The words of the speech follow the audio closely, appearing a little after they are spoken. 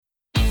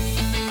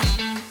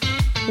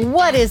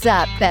What is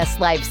up, Best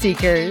Life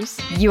Seekers?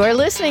 You are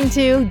listening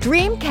to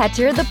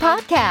Dreamcatcher the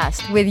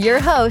podcast with your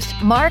host,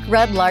 Mark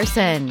Rudd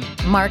Larson.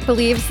 Mark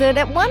believes that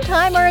at one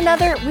time or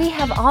another, we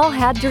have all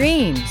had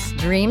dreams.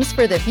 Dreams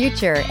for the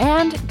future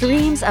and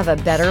dreams of a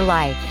better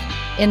life.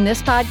 In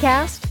this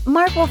podcast,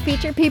 Mark will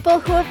feature people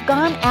who have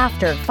gone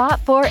after, fought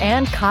for,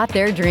 and caught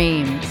their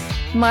dreams.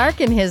 Mark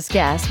and his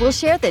guests will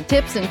share the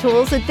tips and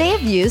tools that they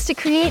have used to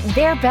create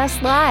their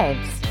best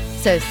lives.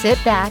 So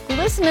sit back,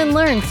 listen, and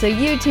learn so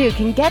you too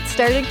can get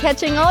started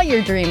catching all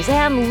your dreams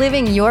and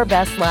living your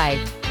best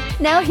life.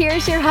 Now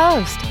here's your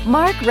host,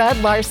 Mark Rudd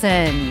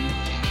Larson.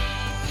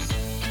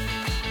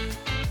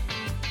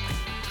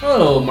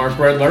 Hello, Mark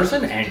Rudd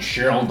Larson and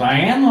Cheryl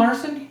Diane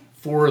Larson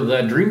for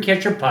the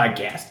Dreamcatcher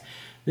podcast.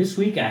 This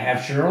week I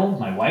have Cheryl,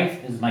 my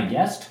wife, as my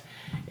guest,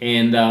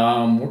 and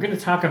we're going to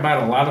talk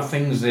about a lot of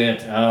things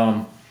that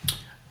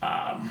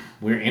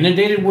we're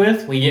inundated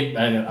with, we get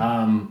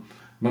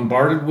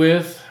bombarded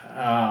with.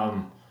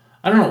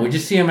 I don't know, we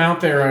just see them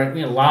out there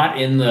a lot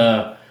in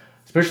the,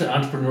 especially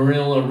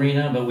entrepreneurial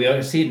arena, but we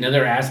always see it in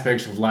other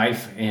aspects of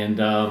life,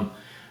 and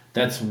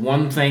that's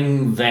one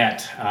thing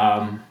that,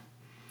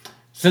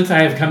 since I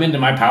have come into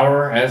my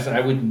power, as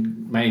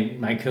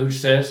my coach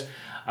says,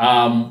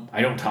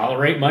 I don't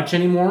tolerate much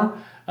anymore.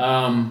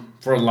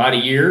 For a lot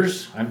of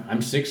years,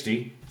 I'm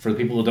 60, for the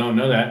people who don't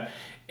know that,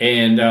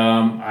 and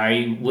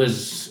I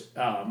was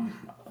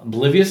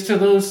oblivious to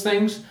those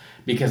things,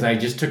 because I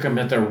just took them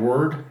at their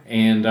word,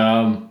 and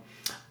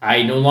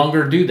I no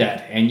longer do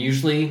that. And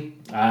usually,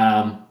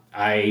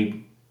 I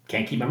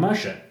can't keep my mouth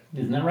shut.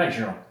 Isn't that right,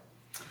 Cheryl?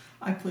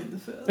 I plead the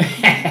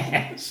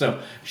fifth.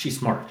 So she's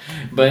smart,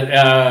 but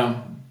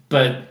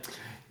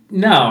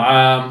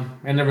no.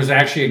 And there was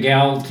actually a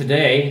gal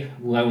today,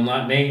 who I will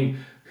not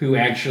name, who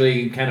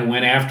actually kind of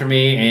went after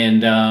me,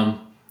 and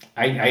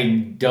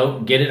I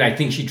don't get it. I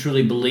think she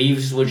truly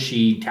believes what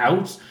she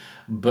touts,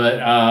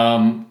 but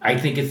I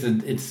think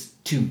it's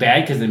too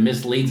bad because it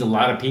misleads a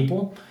lot of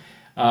people.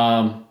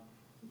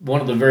 One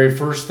of the very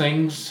first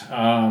things,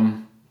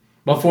 well,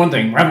 for one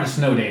thing, we're having a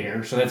snow day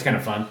here, so that's kind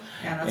of fun.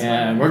 Yeah, that's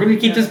and we're going to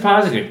keep this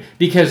positive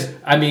because,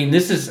 I mean,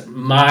 this is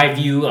my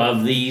view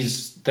of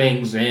these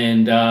things,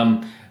 and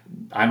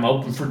I'm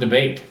open for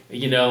debate.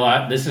 You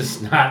know, this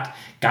is not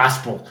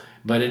gospel,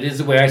 but it is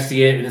the way I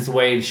see it, and it's the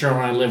way Cheryl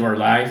and I live our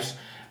lives,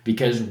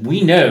 because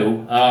we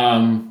know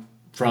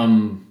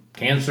from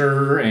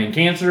cancer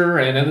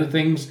and other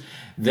things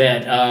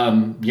that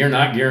you're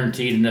not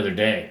guaranteed another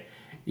day,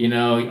 you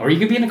know, or you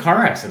could be in a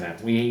car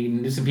accident. We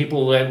knew some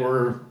people that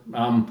were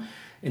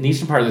in the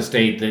eastern part of the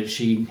state that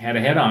she had a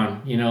head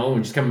on, you know,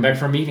 just coming back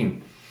from a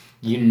meeting.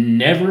 You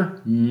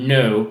never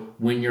know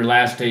when your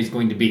last day is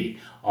going to be.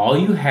 All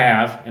you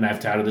have, and I've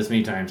touted this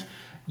many times,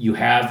 you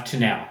have to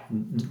now.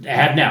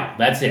 Have now.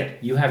 That's it.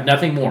 You have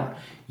nothing more.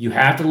 You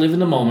have to live in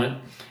the moment.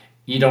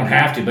 You don't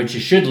have to, but you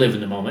should live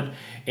in the moment,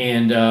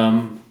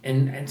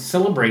 and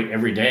celebrate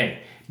every day,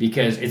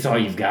 because it's all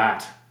you've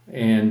got.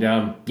 And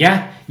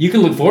yeah, you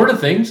can look forward to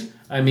things.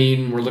 I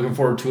mean, we're looking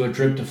forward to a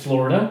trip to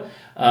Florida.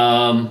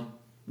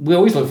 We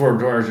always look forward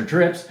to our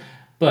trips,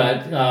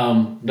 but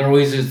there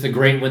always is the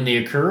great when they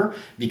occur,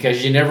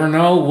 because you never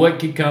know what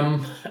could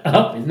come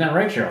up. Isn't that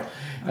right, Cheryl?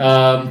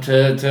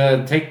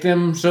 To take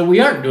them so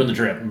we aren't doing the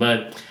trip.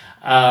 But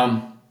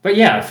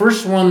yeah,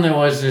 first one that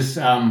was this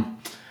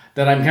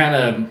that I'm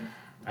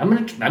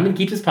gonna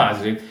keep this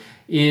positive.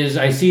 Is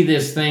I see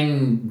this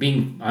thing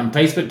being on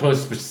Facebook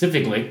posts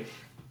specifically,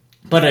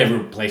 but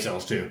every place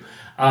else too.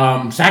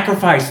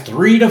 Sacrifice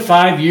 3 to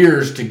 5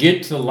 years to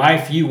get to the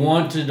life you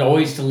wanted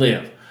always to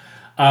live.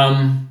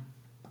 Can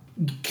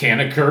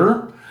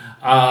occur.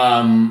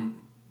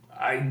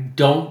 I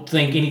don't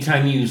think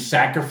anytime you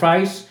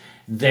sacrifice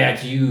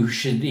that you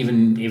should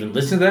even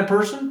listen to that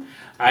person.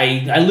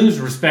 I lose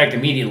respect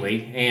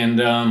immediately,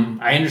 and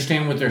I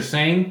understand what they're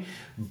saying,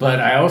 but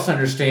I also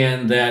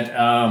understand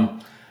that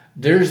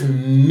there's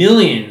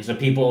millions of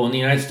people in the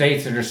United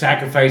States that are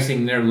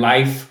sacrificing their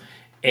life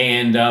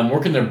and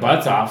working their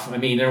butts off. I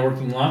mean, they're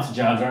working lots of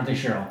jobs, aren't they,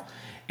 Cheryl?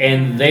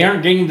 And they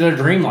aren't getting their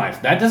dream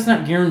life. That does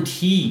not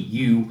guarantee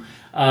you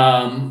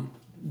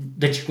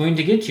that you're going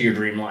to get to your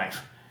dream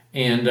life.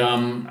 And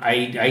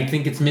I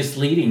think it's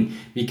misleading,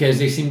 because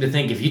they seem to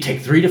think if you take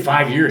 3 to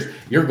 5 years,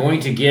 you're going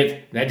to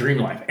get that dream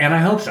life. And I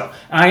hope so.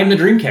 I am the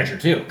dream catcher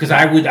too, because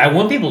I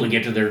want people to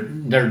get to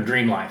their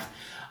dream life.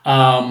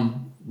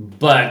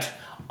 But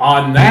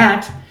on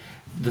that,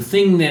 the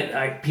thing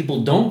that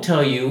people don't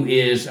tell you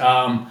is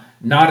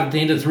not at the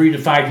end of 3 to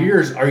 5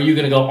 years are you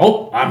going to go,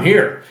 oh, I'm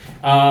here.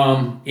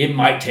 It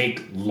might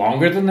take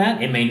longer than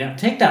that. It may not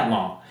take that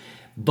long.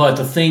 But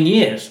the thing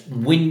is,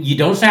 when you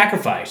don't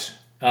sacrifice,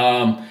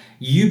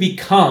 you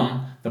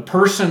become the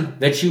person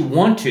that you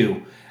want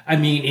to. I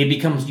mean, you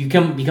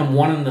become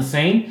one and the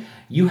same.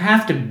 You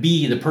have to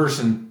be the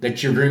person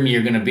that you're dreaming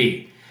you're going to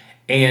be.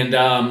 And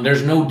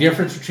there's no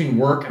difference between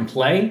work and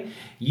play.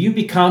 You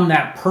become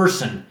that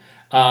person.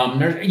 You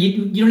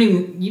don't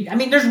even. I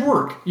mean, there's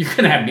work. You're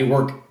going to have to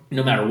work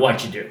no matter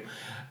what you do.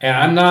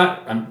 And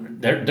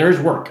there's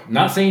work. I'm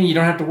not saying you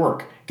don't have to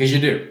work, because you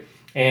do.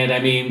 And I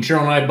mean,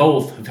 Cheryl and I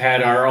both have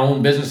had our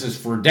own businesses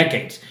for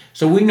decades.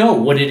 So we know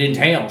what it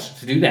entails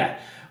to do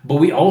that. But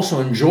we also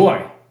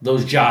enjoy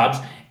those jobs,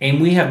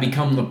 and we have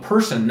become the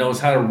person that knows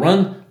how to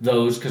run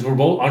those because we're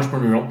both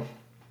entrepreneurial.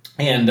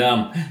 And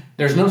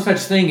there's no such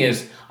thing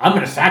as I'm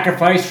going to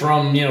sacrifice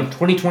from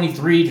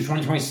 2023 to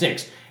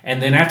 2026,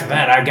 and then after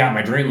that I got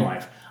my dream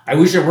life. I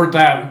wish it were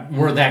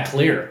that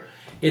clear.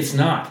 It's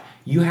not.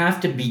 You have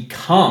to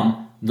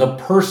become the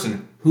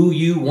person who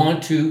you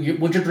want to.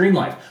 What's your dream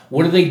life?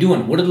 What are they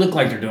doing? What do it look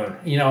like they're doing?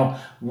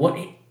 What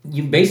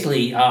you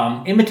basically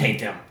imitate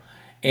them,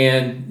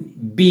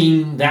 and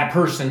being that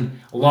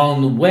person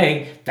along the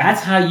way.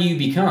 That's how you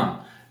become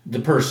the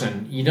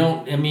person. You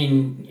don't. I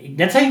mean,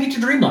 that's how you get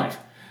your dream life.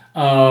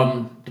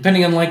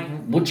 Depending on like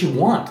what you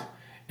want.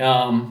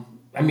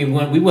 I mean,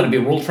 we want to be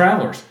world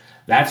travelers.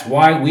 That's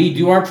why we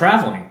do our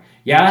traveling.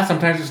 Yeah,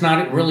 sometimes it's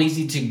not real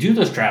easy to do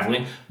this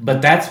traveling,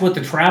 but that's what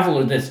the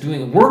traveler that's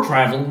doing we're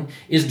traveling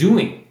is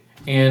doing.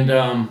 And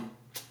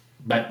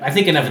but I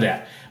think enough of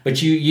that.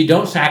 But you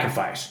don't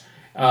sacrifice.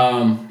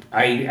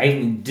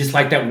 I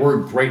dislike that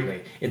word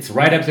greatly. It's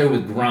right up there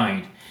with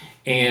grind.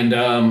 And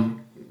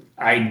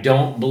I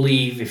don't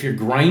believe if you're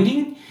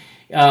grinding,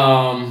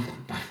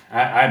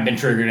 I've been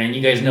triggered, and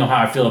you guys know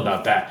how I feel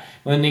about that.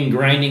 One thing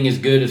grinding is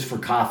good is for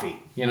coffee.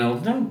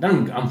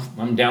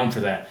 I'm down for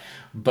that.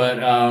 But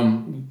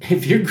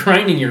if you're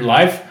grinding your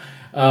life,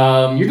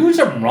 you're doing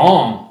something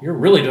wrong. You're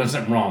really doing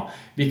something wrong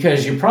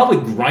because you're probably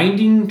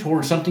grinding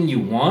towards something you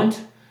want,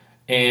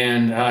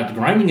 and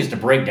grinding is to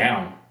break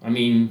down. I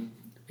mean,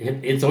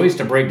 it's always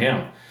to break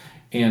down,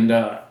 and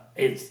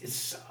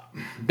it's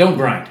don't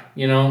grind.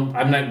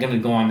 I'm not going to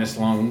go on this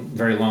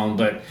very long,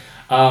 but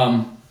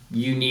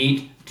you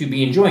need to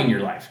be enjoying your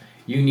life.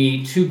 You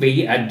need to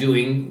be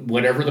doing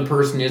whatever the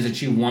person is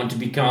that you want to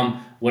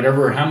become,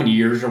 whatever, how many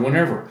years or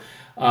whenever.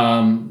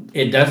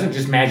 It doesn't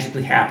just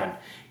magically happen.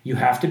 You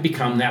have to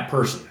become that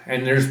person.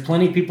 And there's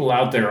plenty of people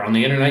out there on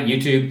the internet,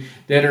 YouTube,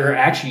 that are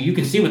actually, you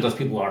can see what those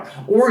people are.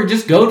 Or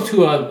just go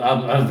to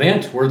a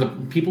event where the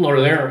people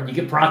are there, you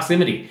get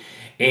proximity.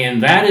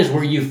 And that is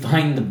where you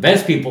find the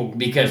best people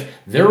because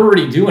they're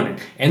already doing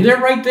it. And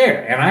they're right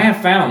there. And I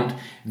have found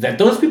that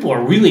those people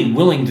are really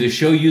willing to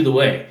show you the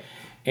way.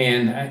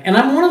 And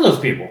I'm one of those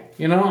people.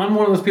 I'm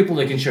one of those people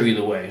that can show you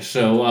the way.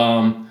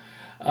 So,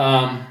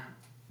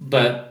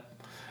 but...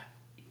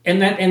 And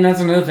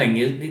that's another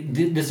thing.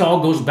 This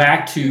all goes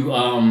back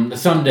to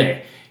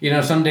someday.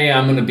 Someday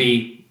I'm going to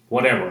be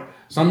whatever.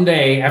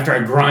 Someday after I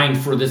grind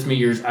for this many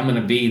years, I'm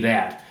going to be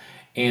that.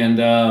 And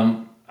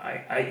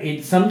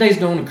some days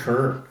don't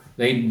occur.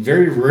 They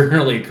very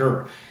rarely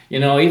occur.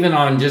 Even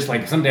on just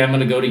like someday I'm going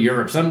to go to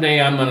Europe. Someday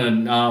I'm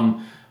going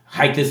to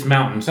hike this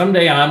mountain.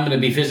 Someday I'm going to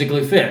be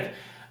physically fit.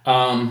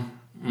 No,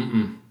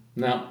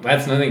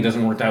 that's nothing. It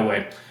doesn't work that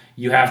way.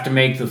 You have to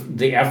make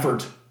the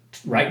effort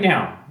right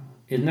now.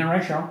 Isn't that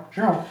right, Cheryl?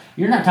 Cheryl,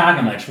 you're not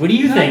talking much. What do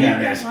you think on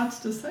this? Lots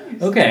to say.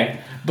 Okay,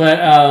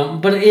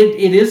 but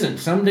it isn't.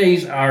 Some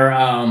days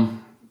are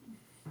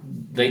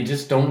they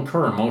just don't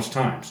occur most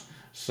times.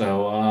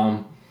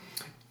 So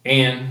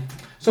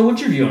so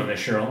what's your view on this,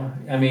 Cheryl?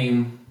 I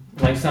mean,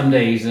 like some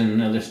days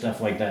and other stuff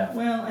like that.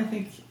 Well, I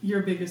think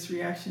your biggest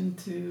reaction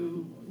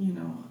to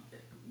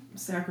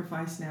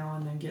sacrifice now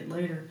and then get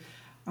later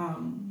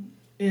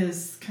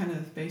is kind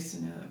of based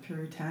in a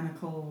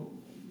puritanical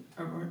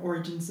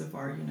origins of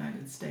our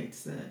United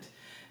States that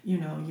you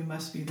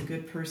must be the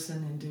good person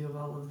and do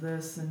all of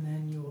this and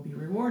then you will be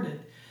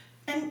rewarded,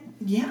 and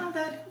yeah,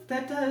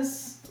 that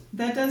does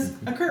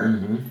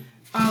occur.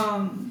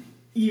 Mm-hmm.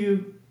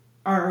 You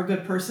are a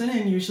good person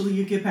and usually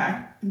you get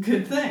back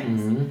good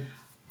things, mm-hmm.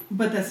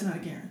 but that's not a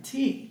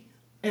guarantee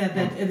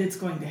that it's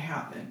going to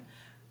happen.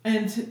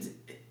 And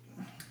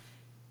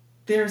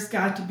there's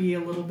got to be a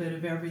little bit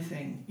of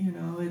everything.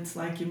 It's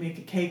like you make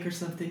a cake or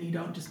something, you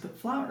don't just put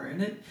flour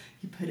in it,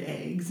 you put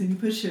eggs and you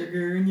put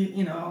sugar and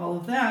you all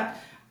of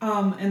that.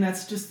 And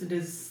that's just, it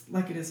is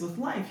like it is with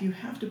life. You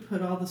have to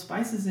put all the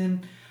spices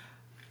in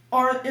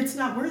or it's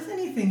not worth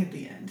anything at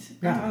the end.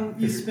 Yeah.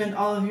 You spend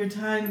all of your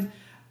time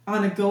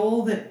on a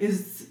goal that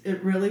is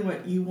it really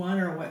what you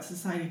want or what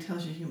society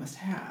tells you must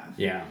have.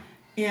 Yeah.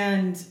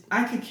 And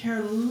I could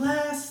care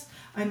less.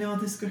 I know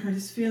this could hurt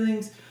his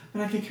feelings,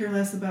 but I could care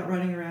less about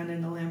running around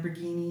in a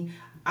Lamborghini.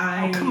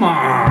 Come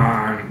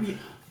on.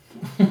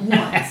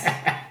 Once.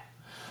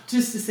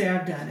 Just to say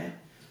I've done it.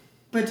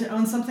 But to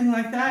own something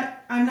like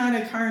that, I'm not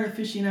a car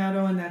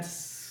aficionado, and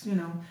that's,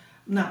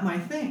 not my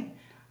thing.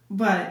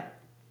 But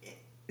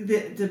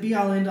the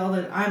be-all, end-all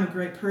that I'm a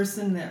great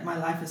person, that my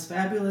life is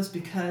fabulous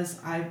because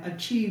I've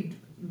achieved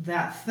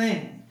that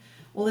thing.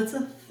 Well, it's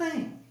a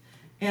thing.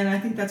 And I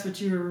think that's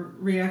what you're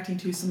reacting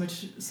to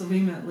so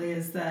vehemently,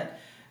 is that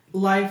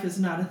life is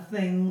not a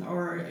thing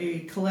or a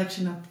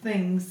collection of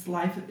things.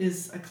 Life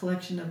is a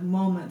collection of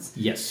moments.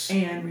 Yes.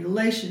 And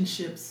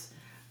relationships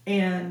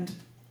and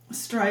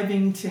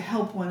striving to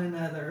help one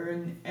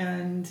another.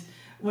 And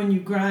when you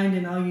grind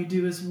and all you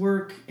do is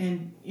work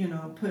and,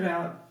 put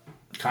out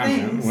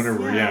content, things,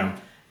 whatever, yeah.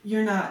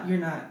 You're not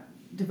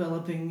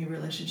developing a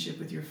relationship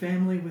with your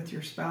family, with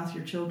your spouse,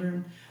 your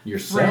children,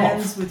 yourself,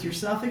 friends, with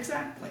yourself,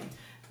 exactly.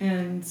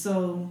 And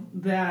so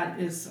that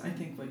is, I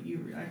think, what you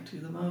react to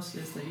the most,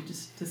 is that you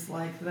just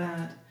dislike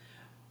that.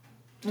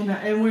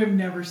 And we've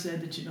never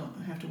said that you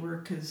don't have to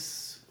work,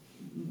 because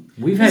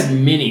we've had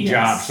many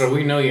jobs, so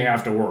we know you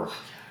have to work.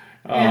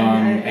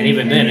 And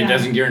even then, it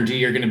doesn't guarantee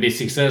you're going to be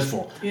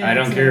successful. Yeah, I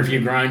don't care if you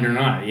grind or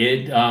not.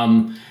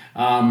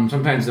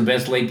 Sometimes the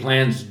best laid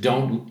plans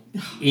don't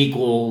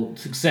equal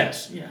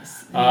success.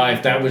 Yes.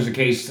 If that was the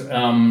case,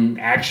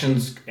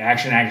 action,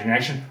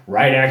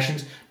 right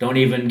actions don't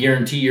even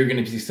guarantee you're going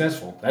to be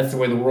successful. That's the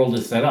way the world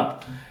is set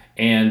up,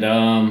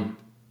 and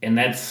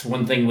that's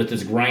one thing with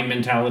this grind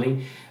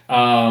mentality.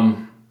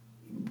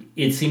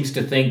 It seems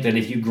to think that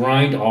if you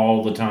grind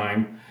all the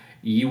time,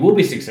 you will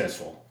be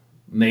successful.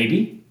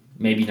 Maybe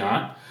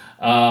not.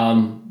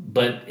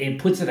 But it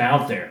puts it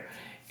out there.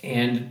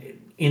 And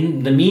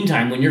in the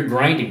meantime, when you're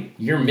grinding,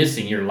 you're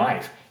missing your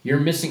life. You're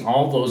missing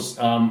all those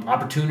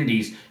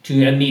opportunities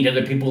to meet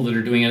other people that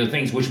are doing other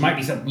things, which might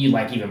be something you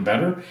like even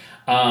better.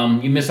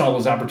 You miss all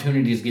those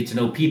opportunities to get to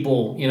know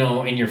people,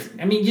 and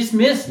you just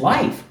miss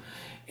life.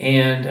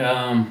 And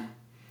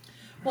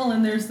well,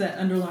 and there's that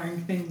underlying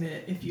thing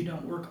that if you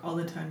don't work all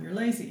the time, you're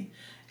lazy.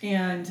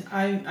 And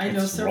I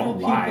know several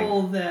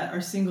people that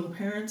are single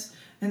parents,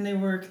 and they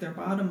work their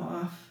bottom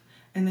off,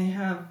 and they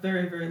have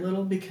very, very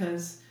little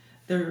because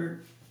they're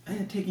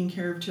taking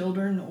care of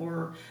children,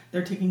 or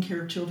they're taking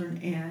care of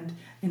children and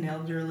an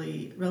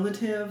elderly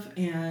relative,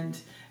 and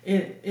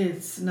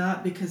it's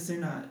not because they're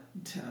not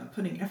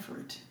putting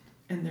effort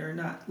and they're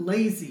not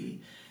lazy.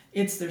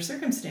 It's their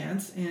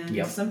circumstance,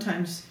 and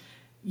sometimes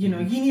you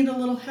need a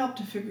little help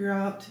to figure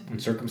out.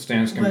 And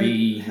circumstance can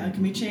be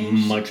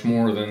changed much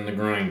more than the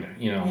grind,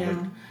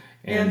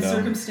 And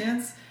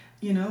circumstance,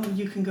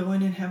 you can go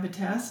in and have a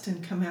test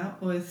and come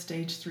out with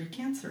stage 3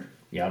 cancer.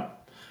 Yep.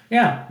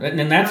 Yeah,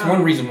 and that's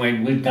one reason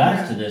why we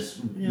got to this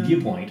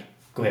viewpoint.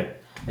 Go ahead.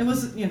 It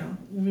was, I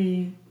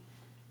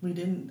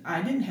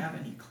didn't have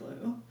any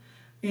clue.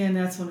 And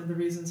that's one of the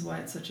reasons why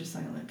it's such a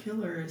silent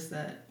killer, is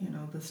that,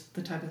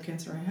 the type of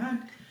cancer I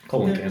had.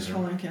 Colon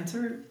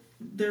cancer.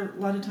 There a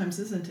lot of times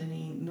isn't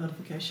any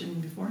notification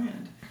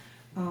beforehand.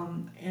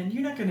 And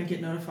you're not going to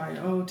get notified,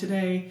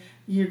 today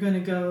you're going to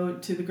go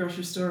to the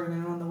grocery store and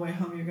then on the way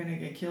home you're going to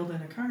get killed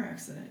in a car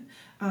accident.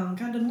 God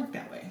doesn't work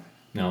that way.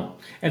 No.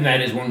 And that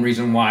is one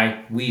reason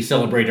why we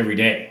celebrate every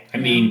day. I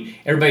mean,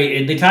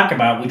 everybody, they talk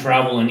about we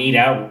travel and eat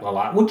out a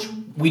lot, which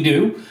we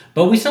do,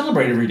 but we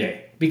celebrate every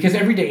day because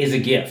every day is a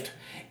gift.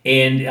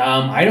 And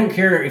I don't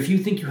care if you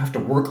think you have to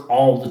work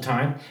all the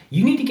time.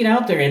 You need to get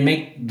out there and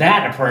make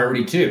that a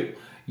priority too.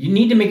 You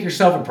need to make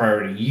yourself a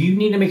priority. You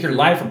need to make your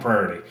life a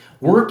priority.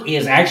 Work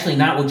is actually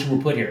not what you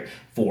were put here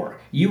for.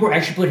 You were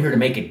actually put here to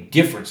make a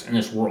difference in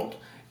this world.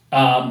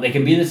 They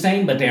can be the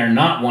same, but they are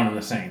not one and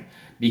the same.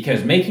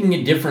 Because making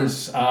a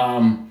difference, you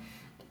have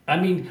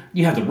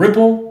the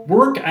ripple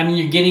work.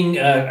 You're getting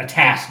a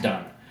task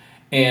done.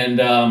 And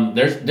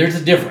there's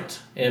a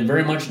difference, a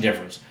very much a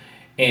difference.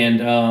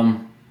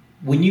 And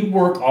when you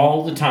work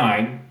all the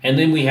time, and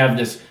then we have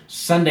this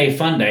Sunday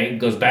fun day, it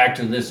goes back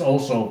to this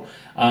also,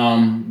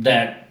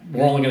 that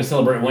we're only going to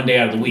celebrate one day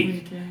out of the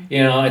week.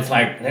 It's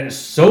like, that is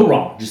so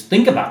wrong. Just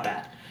think about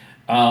that.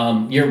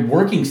 You're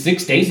working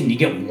 6 days and you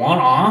get one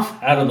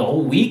off out of the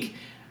whole week.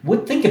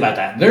 Think about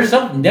that. There's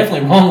something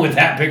definitely wrong with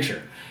that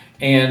picture.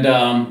 And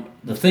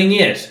the thing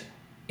is,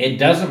 it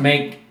doesn't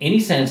make any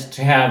sense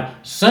to have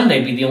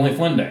Sunday be the only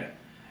fun day.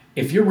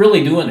 If you're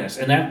really doing this,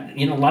 and that,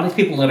 a lot of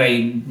people that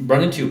I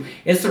run into,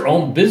 it's their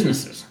own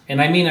businesses.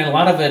 And a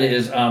lot of it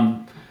is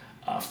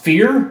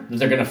fear that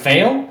they're going to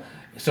fail.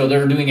 So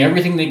they're doing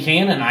everything they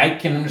can, and I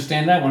can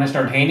understand that. When I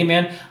started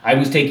Handyman, I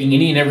was taking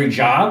any and every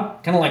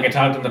job, kind of like I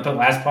talked in the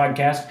last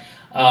podcast.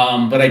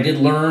 But I did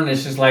learn,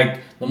 it's just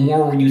like the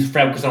more you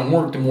focus on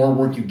work, the more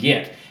work you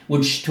get,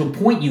 which to a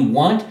point you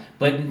want,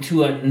 but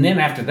and then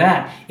after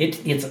that,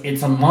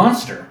 it's a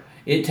monster.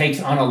 It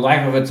takes on a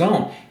life of its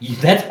own.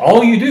 That's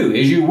all you do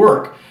is you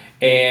work.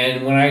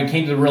 And when I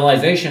came to the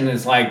realization,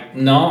 it's like,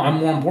 no, I'm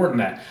more important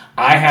than that.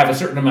 I have a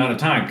certain amount of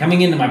time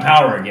coming into my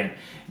power again,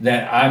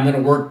 that I'm going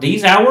to work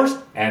these hours,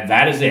 and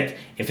that is it.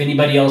 If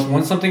anybody else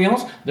wants something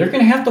else, they're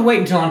going to have to wait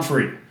until I'm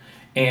free.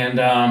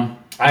 And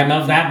I'm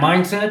of that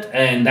mindset,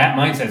 and that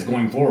mindset's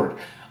going forward.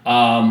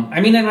 And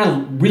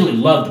I really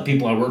love the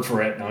people I work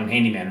for on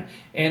Handyman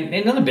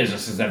and other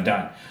businesses I've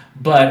done.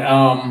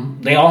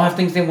 But they all have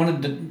things they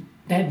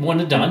had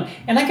wanted done,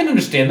 and I can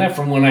understand that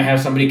from when I have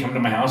somebody come to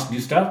my house and do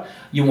stuff.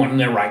 You want them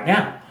there right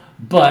now.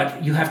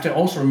 But you have to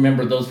also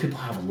remember those people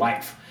have a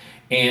life.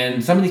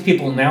 And some of these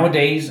people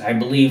nowadays, I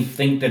believe,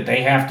 think that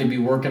they have to be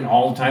working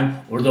all the time,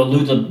 or they'll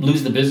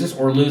lose the business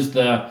or lose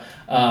the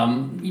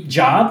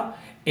job.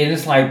 And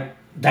it's like,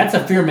 that's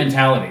a fear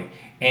mentality.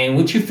 And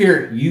what you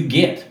fear, you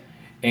get.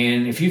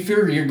 And if you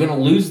fear you're going to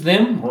lose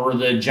them or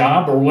the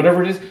job or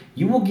whatever it is,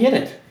 you will get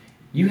it.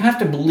 You have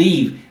to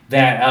believe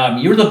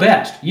that you're the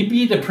best. You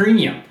be the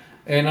premium.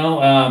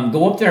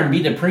 Go up there and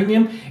be the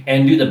premium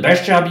and do the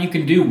best job you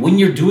can do when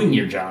you're doing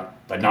your job,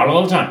 but not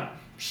all the time.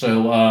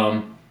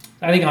 So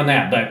I think on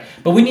that,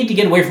 but we need to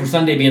get away from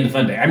Sunday being the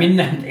fun day. I mean,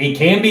 it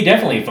can be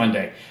definitely a fun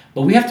day,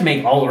 but we have to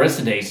make all the rest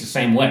of the days the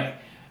same way.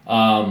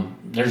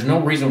 There's no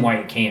reason why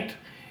it can't.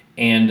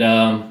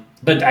 And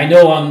but I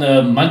know on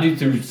the Monday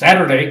through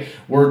Saturday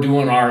we're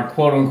doing our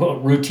quote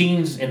unquote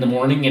routines in the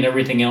morning and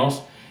everything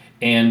else.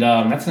 And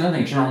that's another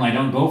thing Cheryl and I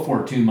don't go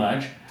for too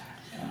much.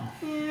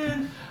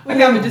 Yeah, we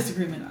have a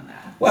disagreement on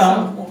that.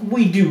 Well,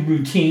 we do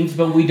routines,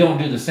 but we don't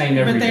do the same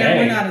every day.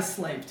 We're not a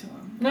slave to them.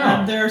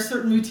 No. There are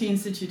certain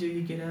routines that you do.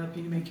 You get up,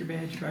 you make your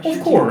bed, you brush your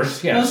teeth. Of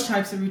course, yes. Those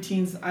types of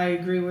routines I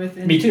agree with.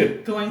 And me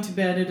too. Going to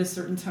bed at a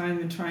certain time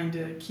and trying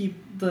to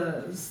keep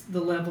the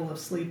level of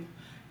sleep,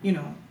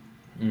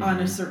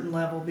 on a certain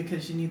level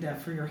because you need that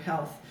for your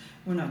health.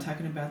 We're not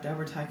talking about that.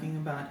 We're talking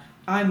about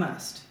I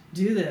must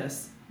do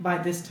this by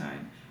this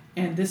time.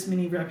 And this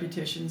many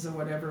repetitions or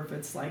whatever, if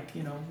it's like,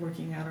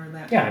 working out or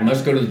that. Yeah, I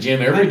must go to the gym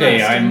every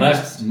day. I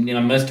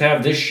must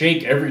have this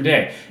shake every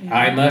day. Yeah.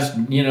 I must,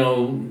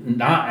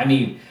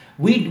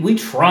 we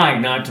try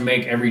not to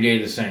make every day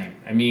the same.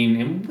 I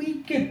mean, and we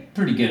get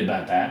pretty good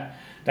about that.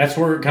 That's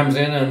where it comes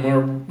in, and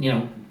we're,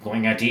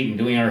 going out to eat and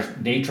doing our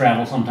day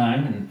travel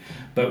sometime.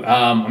 But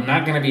I'm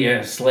not going to be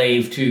a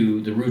slave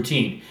to the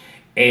routine.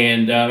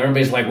 And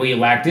everybody's like, well, you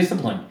lack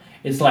discipline.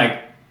 It's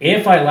like,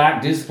 if I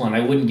lack discipline, I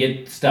wouldn't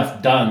get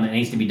stuff done that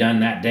needs to be done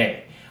that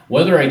day.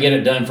 Whether I get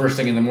it done first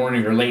thing in the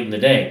morning or late in the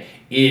day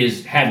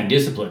is having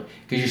discipline,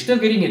 because you're still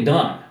getting it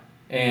done.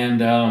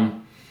 And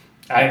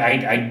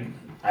I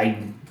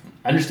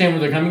understand where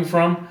they're coming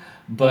from,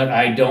 but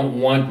I don't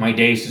want my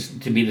days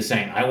to be the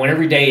same. I want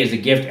every day as a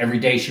gift. Every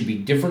day should be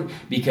different,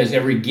 because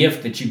every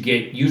gift that you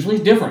get usually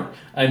is different.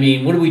 I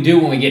mean, what do we do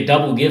when we get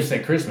double gifts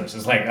at Christmas?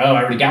 It's like, oh,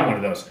 I already got one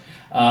of those.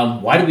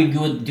 Why do we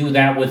do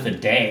that with a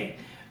day?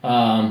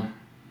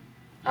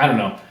 I don't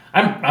know.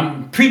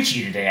 I'm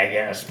preachy today, I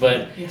guess,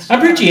 but I'm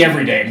preachy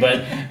every day.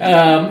 But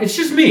it's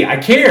just me. I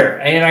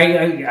care,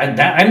 and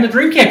I'm the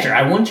dream catcher.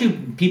 I want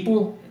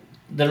people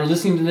that are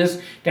listening to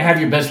this to have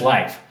your best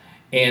life,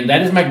 and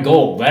that is my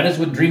goal. That is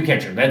what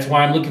Dreamcatcher. That's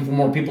why I'm looking for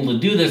more people to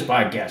do this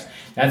podcast.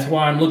 That's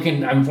why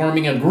I'm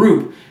forming a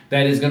group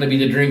that is going to be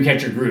the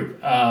Dreamcatcher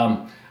group.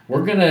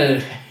 We're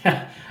gonna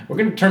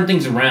turn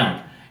things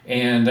around,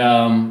 and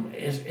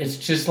it's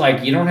just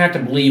like you don't have to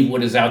believe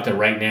what is out there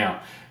right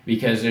now,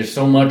 because there's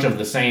so much of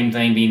the same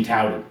thing being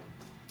touted.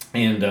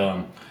 And,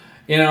 I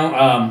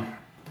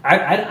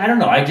don't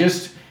know.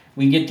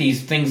 We get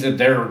these things that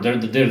they're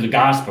the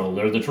gospel,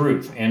 they're the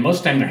truth. And most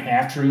of the time they're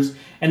half-truths.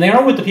 And they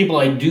are with the people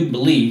I do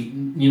believe,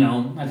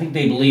 I think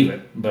they believe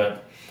it.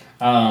 But,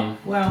 well,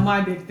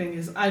 my big thing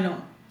is I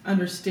don't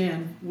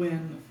understand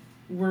when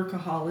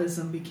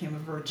workaholism became a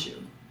virtue.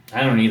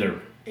 I don't either.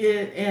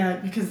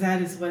 Because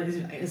that is what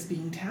is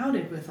being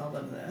touted with all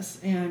of this.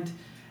 And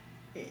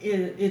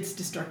it's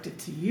destructive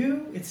to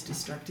you. It's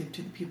destructive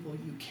to the people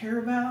you care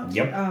about.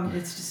 Yep.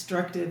 It's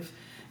destructive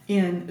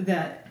in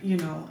that,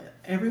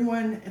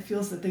 everyone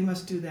feels that they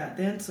must do that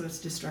then, so it's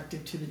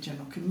destructive to the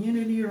general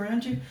community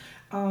around you.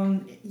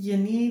 You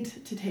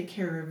need to take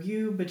care of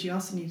you, but you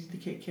also need to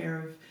take care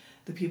of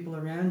the people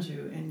around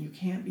you, and you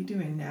can't be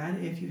doing that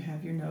if you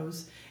have your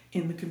nose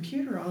in the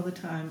computer all the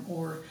time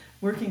or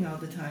working all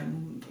the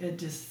time.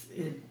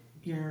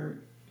 You're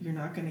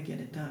not going to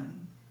get it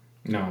done.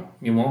 No,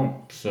 you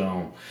won't.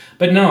 So,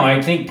 but no,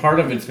 I think part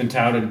of it's been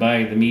touted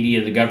by the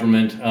media, the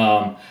government,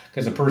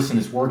 because a person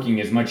is working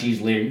is more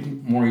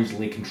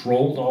easily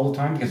controlled all the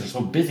time, because they're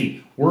so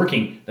busy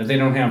working that they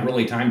don't have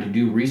really time to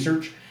do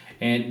research,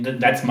 and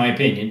that's my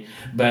opinion.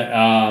 But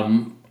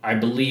I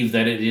believe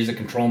that it is a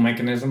control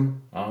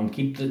mechanism.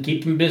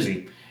 Keep them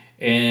busy,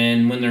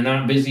 and when they're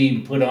not busy,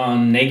 put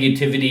on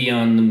negativity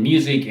on the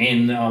music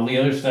and all the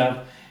other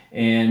stuff,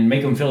 and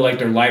make them feel like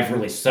their life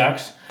really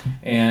sucks.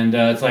 And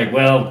it's like,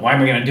 well, why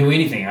am I going to do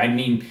anything? I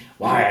mean,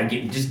 why?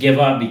 Just give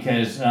up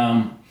because,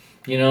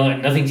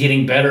 nothing's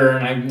getting better.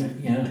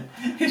 And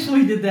If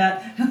we did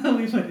that,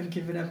 we would have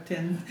given up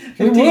 10,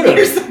 15 we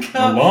years ago.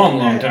 A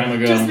long time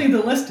ago. Just the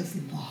list is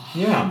long.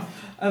 Yeah.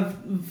 Of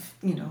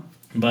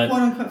but,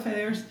 quote-unquote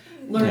failures,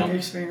 learning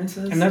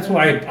experiences. And that's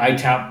why I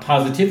tout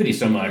positivity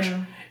so much.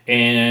 Yeah.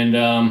 And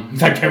in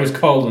fact, I was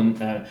called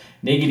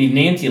Negative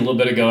Nancy a little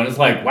bit ago, and it's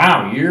like,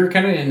 wow, you're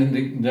kind of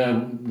in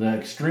the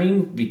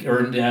extreme,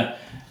 or I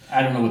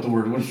don't know what the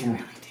word was. I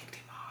ticked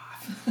him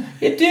off.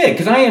 It did,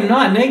 because I am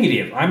not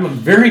negative. I'm a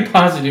very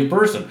positive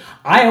person.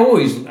 I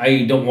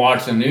don't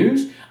watch the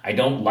news. I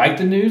don't like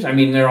the news. I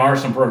mean, there are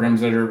some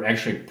programs that are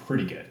actually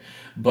pretty good.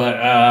 But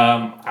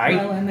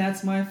Well, and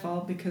that's my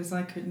fault, because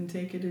I couldn't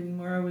take it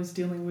anymore. I was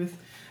dealing with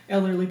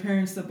elderly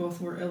parents that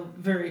both were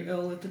very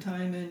ill at the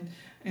time,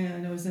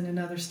 and I was in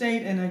another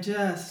state, and I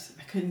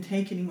couldn't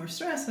take any more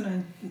stress, and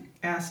I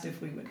asked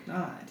if we would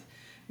not.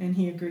 And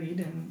he agreed,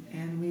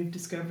 and we've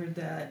discovered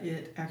that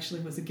it actually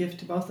was a gift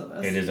to both of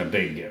us. It is a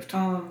big gift.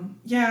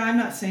 Yeah, I'm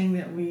not saying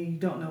that we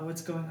don't know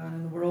what's going on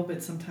in the world,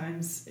 but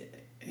sometimes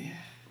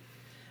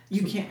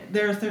you can't.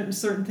 There are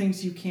certain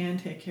things you can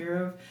take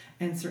care of,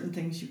 and certain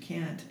things you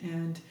can't.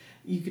 And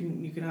you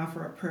can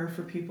offer up prayer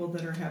for people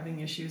that are having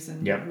issues,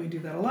 and yep. we do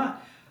that a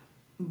lot.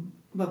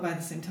 but by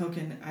the same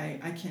token,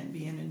 I can't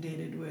be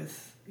inundated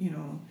with,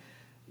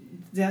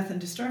 death and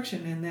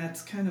destruction, and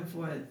that's kind of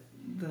what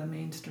the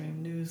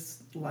mainstream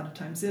news a lot of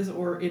times is,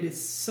 or it is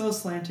so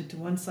slanted to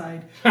one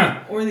side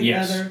or the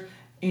other.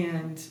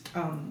 And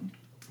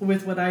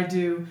with what I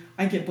do,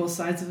 I get both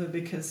sides of it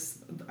because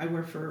I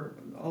work for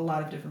a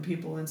lot of different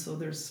people, and so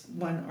there's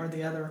one or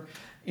the other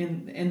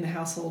in the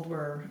household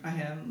where I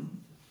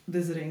am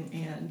visiting,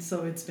 and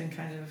so it's been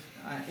kind of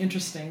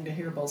interesting to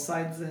hear both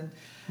sides. And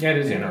it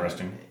is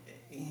interesting.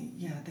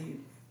 Yeah,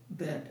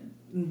 that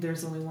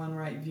there's only one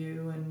right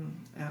view, and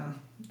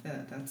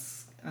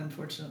that's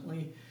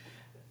unfortunately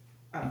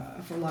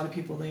for a lot of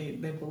people they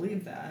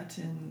believe that,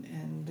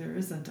 and there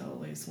isn't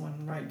always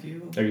one right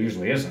view. There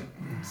usually isn't.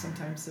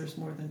 Sometimes there's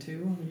more than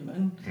two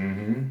even.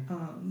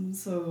 Mm-hmm.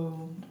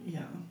 So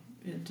yeah,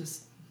 it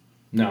just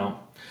no.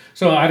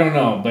 So I don't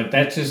know, but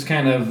that's just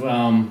kind of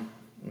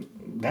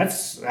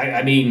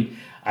I mean,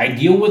 I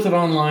deal with it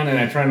online, and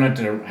I try not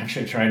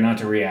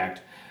to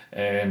react,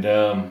 and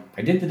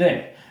I did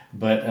today,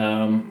 but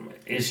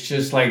it's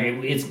just like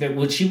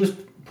what she was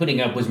putting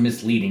up was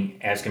misleading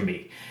as can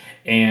be.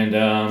 And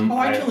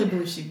I truly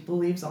believe she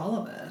believes all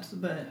of it,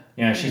 but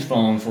yeah, she's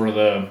falling for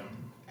the.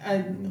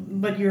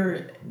 But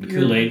your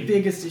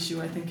biggest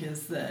issue, I think,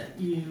 is that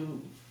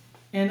you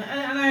and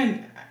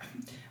I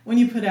when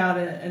you put out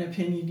an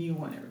opinion, you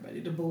want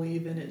everybody to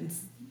believe in it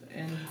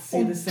and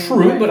see the same.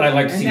 True, way. but I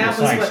like to see the sides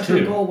too. And that was what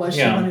her goal was.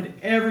 She wanted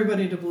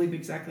everybody to believe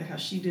exactly how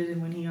she did, and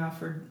when he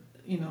offered,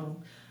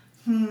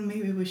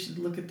 maybe we should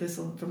look at this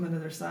from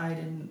another side,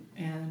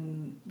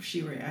 and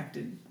she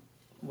reacted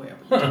way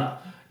over the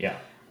top. Yeah.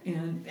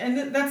 And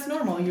that's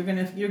normal. You're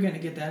gonna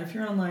get that if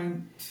you're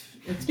online.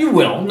 You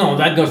will. No,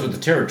 that goes with the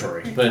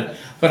territory. But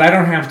I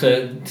don't have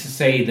to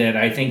say that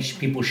I think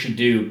people should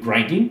do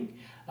grinding,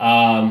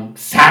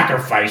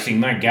 sacrificing.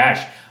 My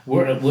gosh,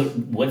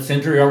 what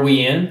century are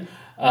we in?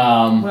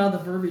 Well, the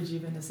verbiage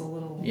even is a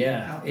little.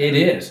 Yeah, out there. it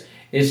is.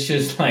 It's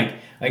just like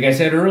I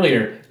said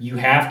earlier, you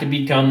have to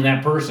become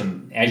that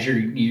person as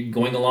you're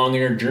going along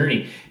in your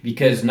journey,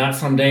 because not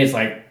someday it's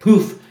like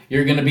poof,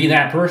 you're going to be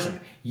that person.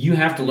 You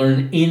have to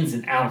learn the ins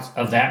and outs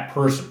of that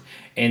person.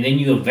 And then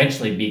you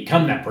eventually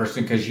become that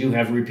person because you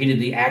have repeated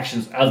the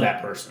actions of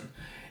that person.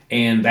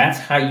 And that's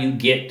how you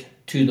get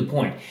to the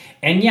point.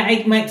 And yeah,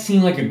 it might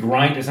seem like a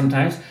grind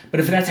sometimes, but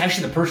if that's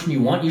actually the person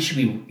you want, you should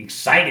be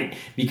excited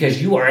because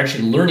you are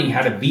actually learning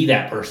how to be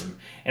that person.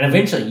 And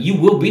eventually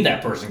you will be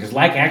that person because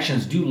like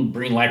actions do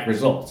bring like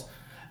results.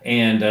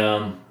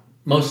 And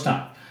most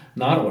time,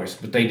 not always,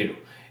 but they do.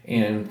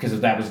 And because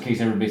if that was the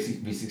case, everybody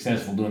would be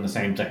successful doing the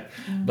same thing.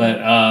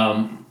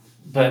 Mm-hmm.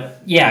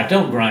 But yeah,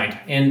 don't grind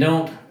and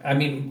don't. I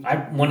mean, I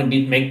want to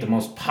make the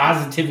most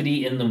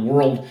positivity in the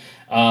world.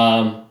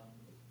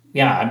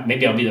 Yeah,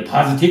 maybe I'll be the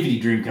positivity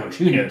dream coach.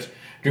 Who knows?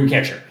 Dream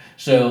catcher.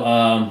 So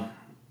I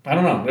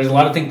don't know. There's a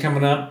lot of things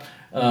coming up.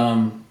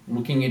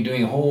 Looking at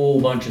doing a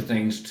whole bunch of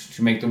things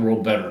to make the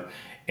world better,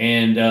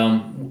 and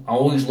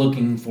always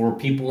looking for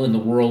people in the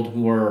world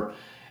who are.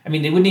 I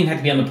mean, they wouldn't even have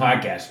to be on the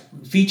podcast.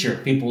 Feature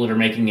people that are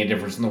making a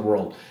difference in the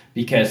world,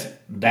 because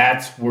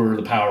that's where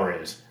the power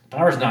is. The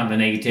power is not in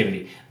the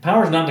negativity. The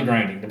power is not in the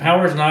grinding. The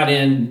power is not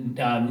in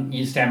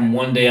you just having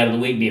one day out of the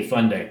week be a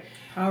fun day.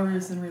 Power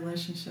is in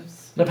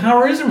relationships. The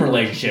power is in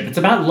relationship. It's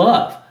about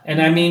love.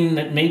 And I mean,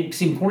 that may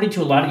seem corny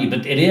to a lot of you,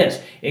 but it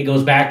is. It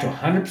goes back to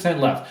 100%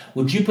 love.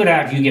 What you put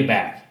out, you get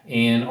back.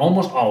 And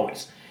almost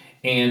always.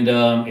 And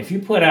if you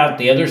put out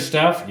the other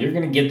stuff, you're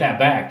going to get that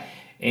back.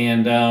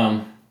 And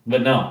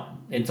but no.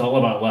 It's all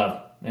about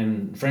love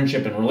and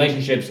friendship and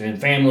relationships and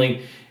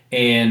family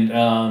and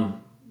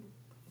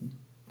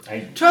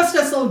trust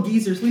us, old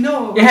geezers. We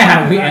know. What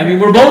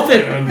we're both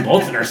in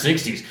our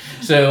 60s,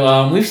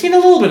 so we've seen a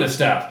little bit of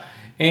stuff.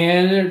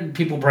 And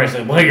people probably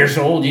say, "Well, you're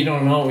so old, you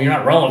don't know, you're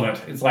not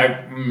relevant." It's like,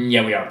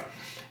 yeah, we are.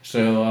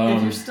 So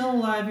if you're still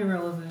alive, you're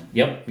relevant.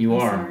 Yep, you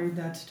are. Sorry,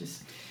 that's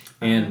just.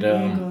 And you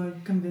ain't gonna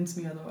convince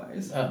me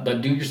otherwise. But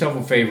do yourself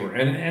a favor,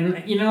 and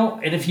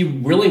and if you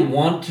really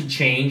want to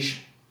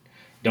change.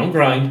 Don't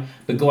grind,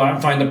 but go out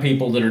and find the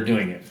people that are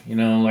doing it.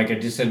 Like I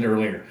just said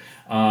earlier,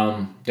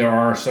 there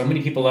are so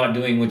many people out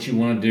doing what you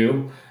want to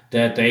do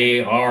that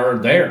they are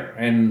there.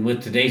 And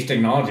with today's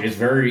technology, it's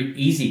very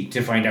easy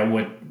to find out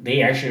what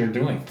they actually are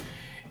doing.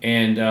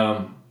 And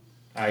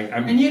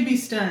and you'd be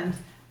stunned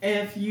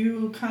if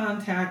you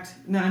contact.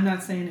 Now, I'm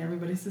not saying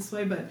everybody's this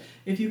way, but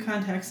if you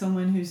contact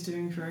someone who's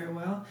doing very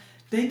well,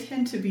 they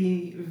tend to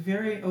be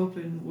very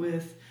open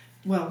with.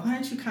 Well, why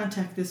don't you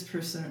contact this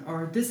person,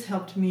 or this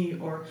helped me,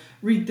 or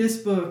read this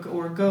book,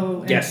 or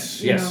go and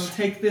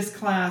take this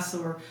class,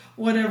 or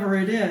whatever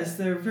it is.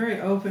 They're very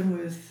open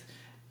with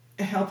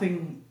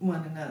helping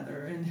one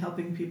another and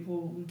helping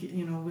people,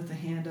 with a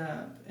hand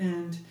up.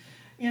 And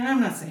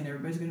I'm not saying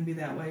everybody's going to be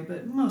that way,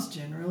 but most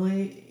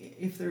generally,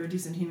 if they're a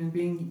decent human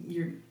being,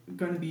 you're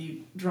going to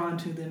be drawn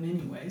to them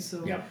anyway.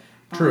 So, yeah,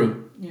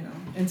 true.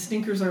 And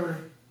stinkers are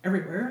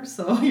everywhere,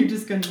 so you're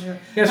just going to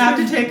have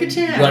to take a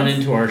chance. Run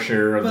into our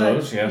share of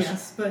those, yes.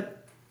 Yes,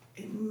 but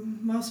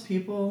most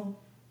people,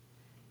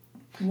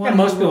 Yeah,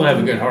 most people have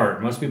a good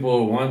heart. Most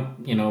people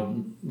want,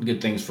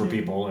 good things for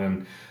people.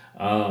 And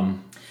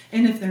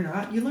if they're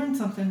not, you learn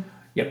something.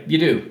 Yep, you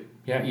do.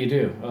 Yeah, you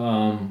do.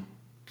 I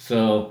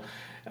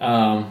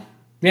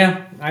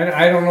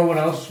don't know what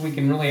else we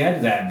can really add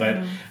to that.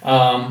 But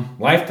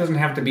life doesn't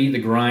have to be the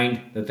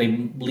grind that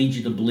they lead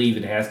you to believe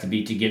it has to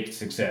be to get to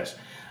success.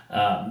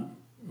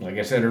 Like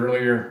I said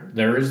earlier,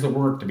 there is the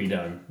work to be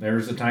done. There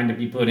is the time to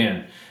be put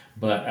in.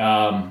 But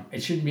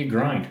it shouldn't be a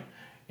grind.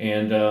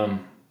 And, and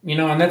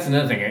that's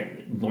another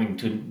thing, going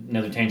to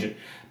another tangent.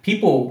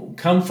 People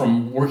come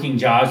from working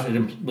jobs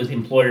with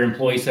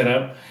employer-employee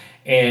setup,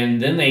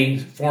 and then they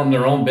form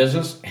their own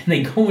business, and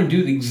they go and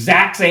do the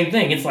exact same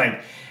thing. It's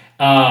like,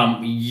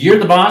 you're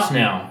the boss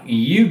now.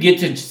 You get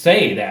to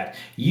say that.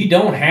 You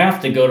don't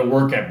have to go to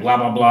work at blah,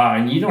 blah, blah,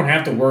 and you don't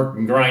have to work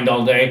and grind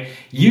all day.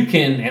 You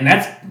can, and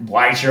that's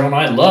why Cheryl and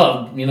I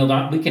love,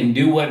 we can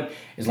do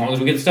as long as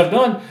we get the stuff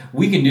done,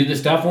 we can do the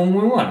stuff when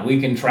we want. We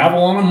can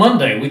travel on a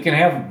Monday. We can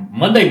have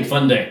Monday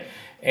fun day.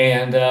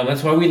 And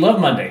that's why we love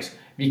Mondays,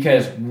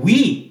 because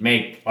we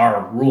make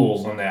our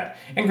rules on that.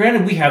 And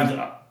granted, we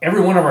have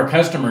every one of our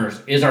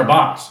customers is our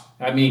boss.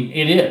 I mean,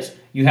 it is.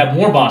 You have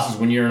more bosses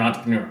when you're an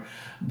entrepreneur.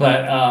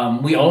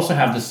 But we also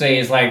have to say,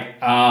 is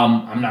like,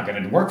 I'm not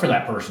going to work for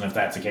that person if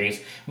that's the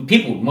case.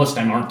 People, most of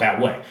the time, aren't that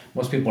way.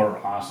 Most people are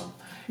awesome.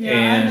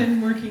 Yeah, I've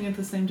been working at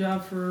the same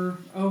job for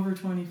over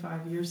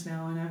 25 years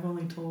now, and I've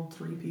only told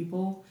 3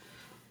 people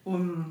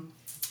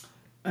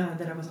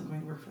that I wasn't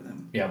going to work for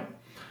them. Yep.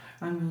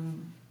 I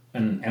mean...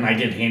 And I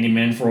did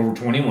handyman for over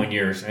 21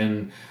 years,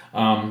 and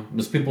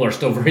those people are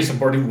still very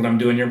supportive of what I'm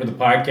doing here with the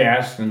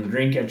podcast and the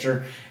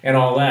Dreamcatcher and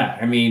all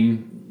that. I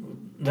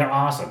mean, they're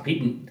awesome.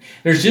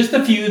 There's just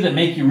a few that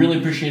make you really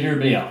appreciate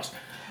everybody else.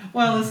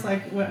 Well, it's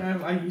like when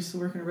I used to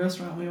work in a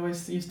restaurant, we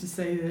always used to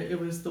say that it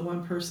was the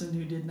one person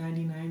who did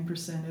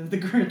 99% of the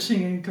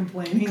grudging and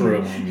complaining.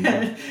 True.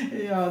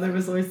 There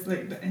was always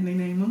and they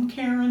name them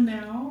Karen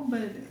now,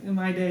 but in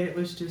my day it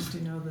was just,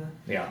 the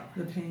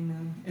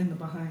pain in the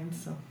behind.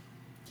 So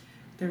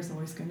there's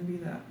always going to be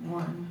that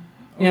one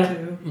or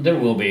two. There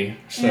will be.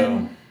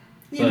 So,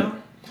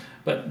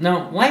 but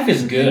no, life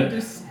is good.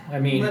 Just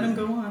let them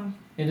go on.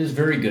 It is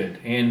very good.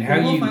 And they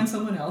will find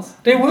someone else.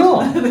 They will.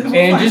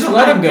 And just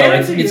let them go.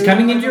 It's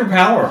coming into your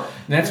power.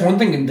 And that's one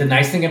thing. The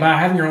nice thing about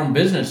having your own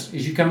business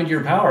is you come into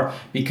your power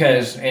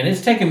because, and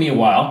it's taken me a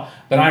while,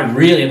 but I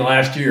really, in the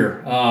last year,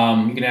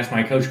 you can ask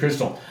my coach,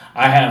 Crystal,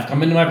 I have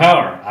come into my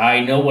power. I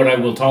know what I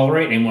will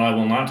tolerate and what I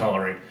will not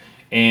tolerate.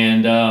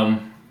 And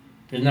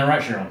isn't that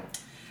right, Cheryl?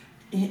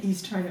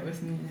 He's tried it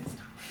with me. And it's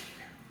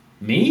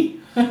me?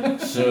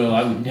 So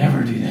I would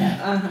never do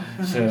that.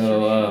 If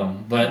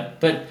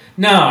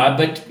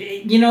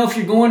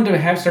you're going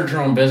to start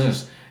your own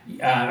business,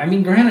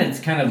 granted,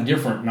 it's kind of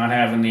different not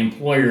having the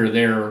employer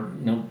there,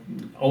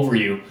 over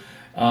you.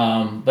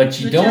 But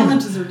you don't. The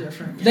challenges are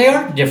different. They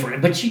are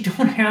different, but you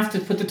don't have to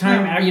put the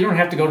time out. You don't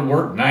have to go to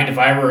work 9 to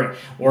 5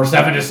 or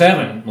 7 to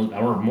 7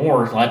 or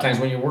more. A lot of times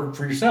when you work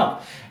for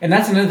yourself, and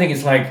that's another thing.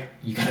 It's like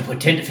you got to put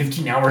 10 to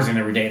 15 hours in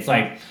every day. It's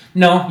like,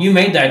 no, you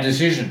made that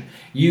decision.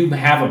 You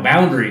have a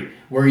boundary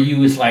where you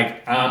was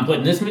like, I'm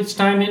putting this much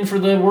time in for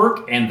the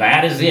work, and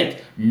that is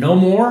it. No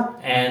more,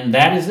 and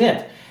that is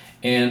it.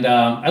 And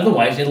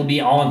otherwise, it'll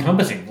be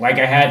all-encompassing, like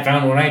I had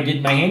found when I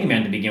did my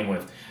handyman to begin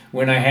with.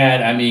 When I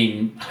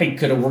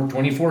could have worked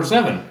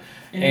 24/7.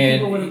 And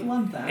people would have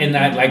loved that. And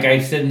that, like I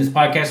said in this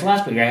podcast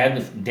last week, I had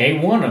the day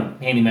one of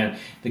handyman.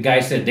 The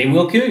guy said, they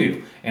will kill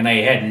you. And I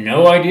had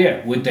no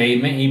idea what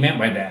he meant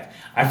by that.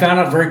 I found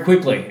out very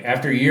quickly.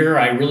 After a year,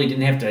 I really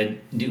didn't have to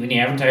do any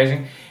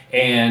advertising.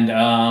 And,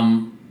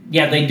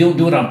 they don't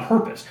do it on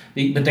purpose.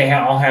 But they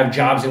all have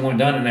jobs they want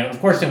done. And of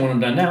course, they want them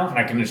done now, and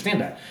I can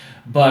understand that.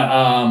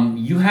 But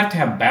you have to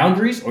have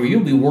boundaries or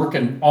you'll be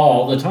working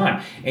all the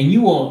time. And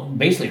you will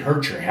basically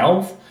hurt your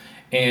health.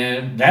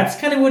 And that's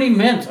kind of what he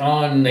meant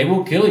on they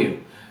will kill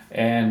you.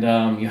 And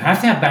you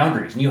have to have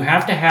boundaries. And you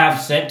have to have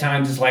set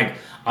times. It's like,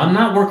 I'm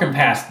not working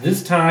past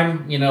this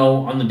time,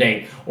 on the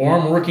date. Or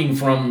I'm working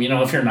from,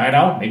 if you're a night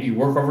owl, maybe you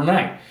work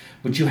overnight.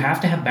 But you have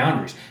to have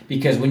boundaries.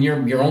 Because when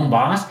you're your own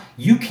boss,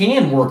 you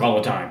can work all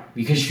the time.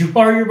 Because you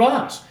are your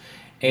boss.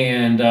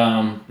 And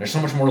there's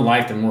so much more to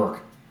life than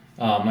work.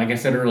 Like I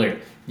said earlier,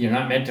 you're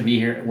not meant to be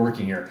here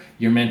working here.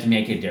 You're meant to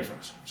make a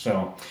difference.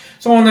 So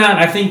on that,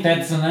 I think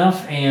that's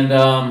enough. And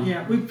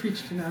we've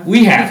preached enough.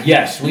 We have,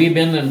 yes, we've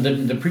been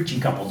the preaching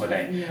couple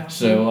today. Yeah.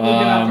 So,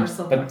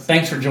 but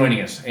thanks for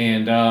joining us.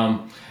 And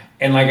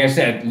like I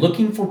said,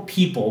 looking for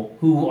people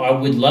who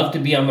would love to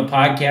be on the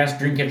podcast,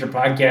 Dreamcatcher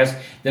podcast,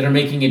 that are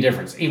making a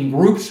difference in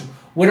groups,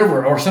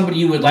 whatever, or somebody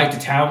you would like to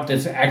tout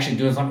that's actually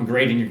doing something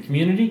great in your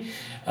community.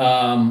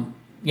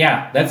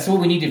 That's what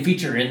we need to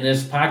feature in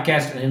this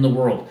podcast and in the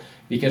world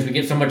because we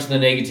get so much of the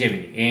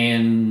negativity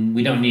and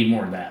we don't need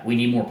more of that. We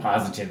need more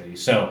positivity.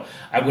 So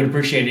I would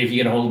appreciate it if you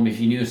get a hold of me if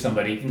you knew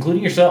somebody,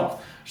 including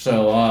yourself.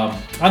 So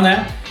on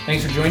that,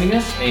 thanks for joining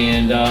us.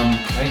 And I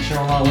think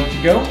Cheryl and I'll let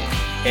you go.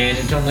 And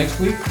until next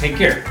week, take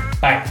care.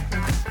 Bye.